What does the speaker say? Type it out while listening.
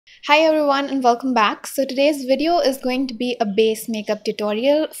Hi everyone and welcome back. So today's video is going to be a base makeup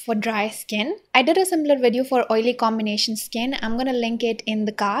tutorial for dry skin. I did a similar video for oily combination skin. I'm gonna link it in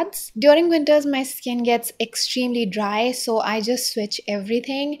the cards. During winters my skin gets extremely dry, so I just switch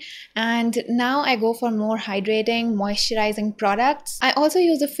everything and now I go for more hydrating, moisturizing products. I also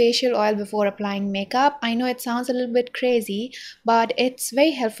use a facial oil before applying makeup. I know it sounds a little bit crazy, but it's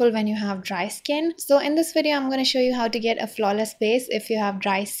very helpful when you have dry skin. So in this video I'm gonna show you how to get a flawless base if you have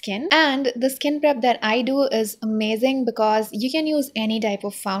dry skin. And the skin prep that I do is amazing because you can use any type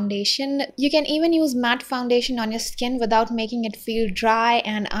of foundation. You can even use matte foundation on your skin without making it feel dry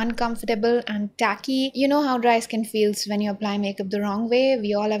and uncomfortable and tacky. You know how dry skin feels when you apply makeup the wrong way.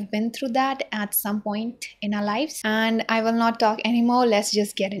 We all have been through that at some point in our lives. And I will not talk anymore. Let's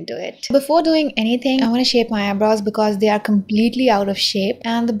just get into it. Before doing anything, I want to shape my eyebrows because they are completely out of shape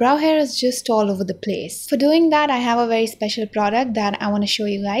and the brow hair is just all over the place. For doing that, I have a very special product that I want to show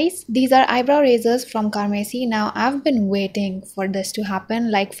you guys. These are eyebrow razors from Carmesi. Now I've been waiting for this to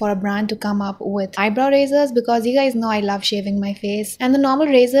happen, like for a brand to come up with eyebrow razors, because you guys know I love shaving my face and the normal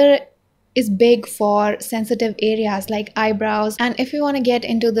razor is big for sensitive areas like eyebrows, and if you want to get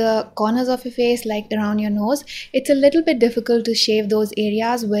into the corners of your face like around your nose, it's a little bit difficult to shave those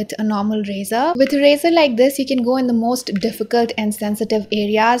areas with a normal razor. With a razor like this you can go in the most difficult and sensitive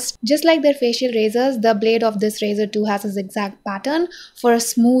areas. Just like their facial razors, the blade of this razor too has a zigzag pattern for a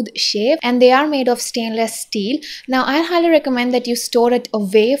smooth shave, and they are made of stainless steel. Now I highly recommend that you store it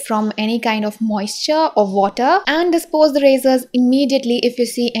away from any kind of moisture or water and dispose the razors immediately if you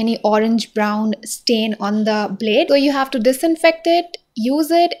see any orange brown stain on the blade. So you have to disinfect it, use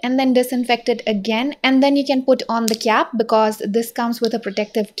it, and then disinfect it again, and then you can put on the cap because this comes with a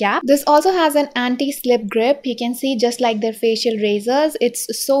protective cap. This also has an anti-slip grip. You can see, just like their facial razors, it's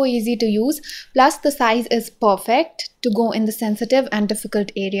so easy to use, plus the size is perfect to go in the sensitive and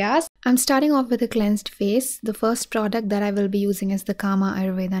difficult areas. I'm starting off with a cleansed face. The first product that I will be using is the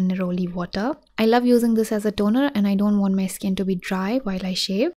Ayurveda Neroli water. I love using this as a toner and I don't want my skin to be dry while I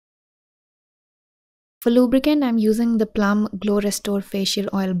shave. For lubricant, I'm using the Plum Glow Restore Facial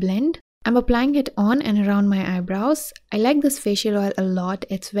Oil Blend. I'm applying it on and around my eyebrows. I like this facial oil a lot.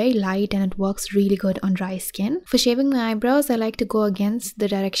 It's very light and it works really good on dry skin. For shaving my eyebrows, I like to go against the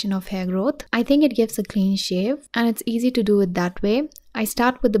direction of hair growth. I think it gives a clean shave and it's easy to do it that way. I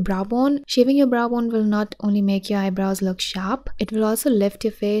start with the brow bone. Shaving your brow bone will not only make your eyebrows look sharp, it will also lift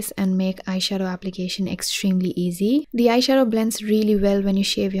your face and make eyeshadow application extremely easy. The eyeshadow blends really well when you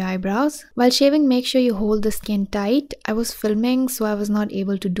shave your eyebrows. While shaving, make sure you hold the skin tight. I was filming, so I was not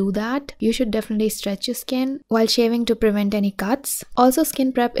able to do that. You should definitely stretch your skin while shaving to prevent any cuts. Also,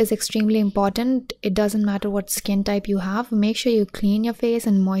 skin prep is extremely important. It doesn't matter what skin type you have. Make sure you clean your face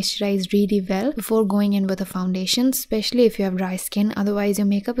and moisturize really well before going in with a foundation, especially if you have dry skin. Otherwise, your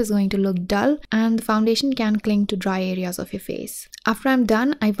makeup is going to look dull and the foundation can cling to dry areas of your face. After I'm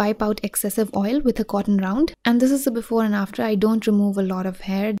done, I wipe out excessive oil with a cotton round, and this is the before and after. I don't remove a lot of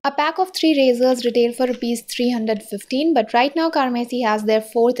hair. A pack of 3 razors retail for rupees 315, but right now Carmesi has their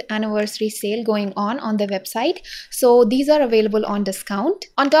 4th anniversary sale going on their website, so these are available on discount.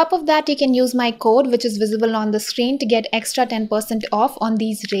 On top of that, you can use my code which is visible on the screen to get extra 10% off on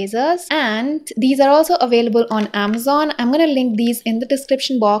these razors, and these are also available on Amazon. I'm gonna link these in the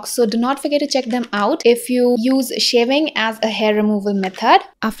description box, so do not forget to check them out if you use shaving as a hair removal method.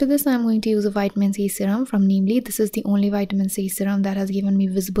 After this, I'm going to use a vitamin C serum from Neemly. This is the only vitamin C serum that has given me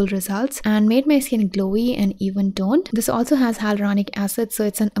visible results and made my skin glowy and even toned. This also has hyaluronic acid, so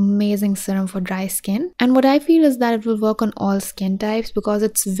it's an amazing serum for dry skin, and what I feel is that it will work on all skin types because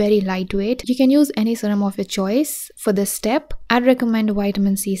it's very lightweight. You can use any serum of your choice for this step. I'd recommend a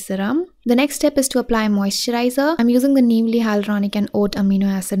vitamin C serum. The next step is to apply moisturizer. I'm using the Neemly Hyaluronic and Oat Amino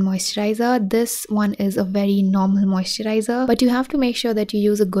Acid Moisturizer. This one is a very normal moisturizer, but you have to make sure that you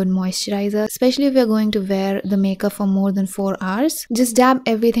use a good moisturizer, especially if you're going to wear the makeup for more than 4 hours. Just dab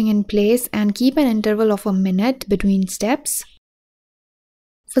everything in place and keep an interval of a minute between steps.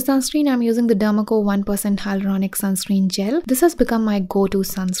 For sunscreen, I'm using the Dermaco 1% Hyaluronic Sunscreen Gel. This has become my go-to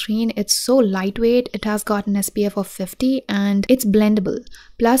sunscreen. It's so lightweight, it has got an SPF of 50 and it's blendable.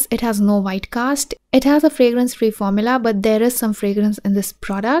 Plus, it has no white cast. It has a fragrance-free formula, but there is some fragrance in this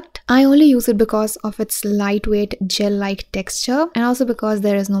product. I only use it because of its lightweight gel-like texture and also because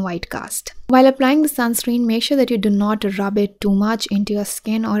there is no white cast. While applying the sunscreen, make sure that you do not rub it too much into your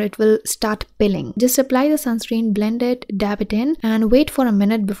skin or it will start pilling. Just apply the sunscreen, blend it, dab it in, and wait for a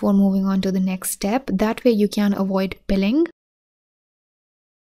minute before moving on to the next step. That way you can avoid pilling.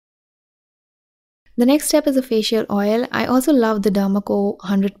 The next step is a facial oil. I also love the Dermaco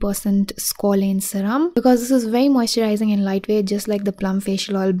 100% squalane serum because this is very moisturizing and lightweight, just like the Plum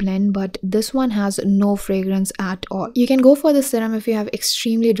facial oil blend, but this one has no fragrance at all. You can go for the serum if you have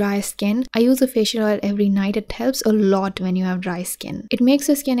extremely dry skin. I use a facial oil every night. It helps a lot when you have dry skin. It makes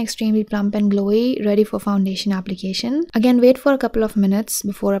your skin extremely plump and glowy, ready for foundation application. Again, wait for a couple of minutes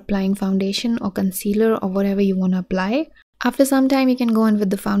before applying foundation or concealer or whatever you want to apply. After some time, you can go in with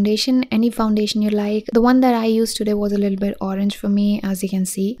the foundation, any foundation you like. The one that I used today was a little bit orange for me, as you can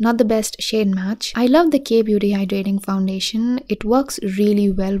see. Not the best shade match. I love the K-Beauty Hydrating Foundation. It works really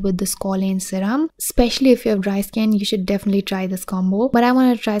well with the squalane serum. Especially if you have dry skin, you should definitely try this combo. But I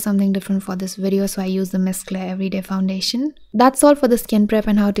want to try something different for this video, so I use the Miss Claire Everyday Foundation. That's all for the skin prep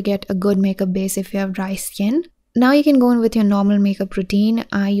and how to get a good makeup base if you have dry skin. Now you can go in with your normal makeup routine.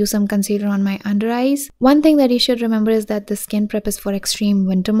 I use some concealer on my under eyes. One thing that you should remember is that the skin prep is for extreme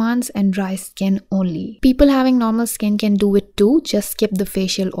winter months and dry skin only. People having normal skin can do it too, just skip the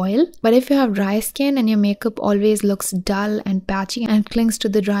facial oil. But if you have dry skin and your makeup always looks dull and patchy and clings to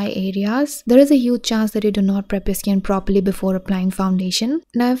the dry areas, there is a huge chance that you do not prep your skin properly before applying foundation.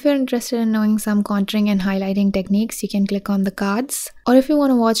 Now if you're interested in knowing some contouring and highlighting techniques, you can click on the cards. Or if you want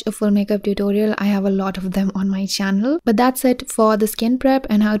to watch a full makeup tutorial, I have a lot of them on my channel. But that's it for the skin prep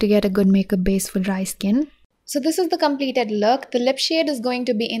and how to get a good makeup base for dry skin. So this is the completed look. The lip shade is going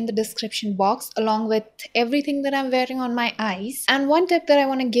to be in the description box along with everything that I'm wearing on my eyes. And one tip that I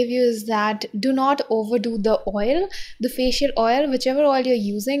want to give you is that do not overdo the oil, the facial oil, whichever oil you're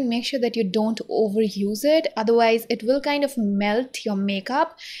using, make sure that you don't overuse it. Otherwise, it will kind of melt your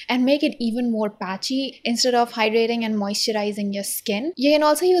makeup and make it even more patchy instead of hydrating and moisturizing your skin. You can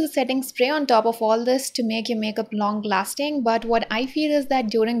also use a setting spray on top of all this to make your makeup long lasting. But what I feel is that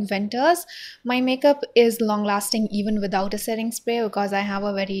during winters, my makeup is long lasting even without a setting spray because I have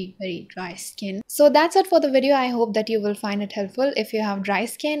a very dry skin. So that's it for the video. I hope that you will find it helpful if you have dry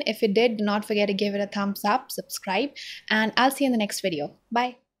skin. If you did, do not forget to give it a thumbs up, subscribe, and I'll see you in the next video.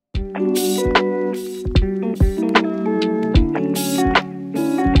 Bye.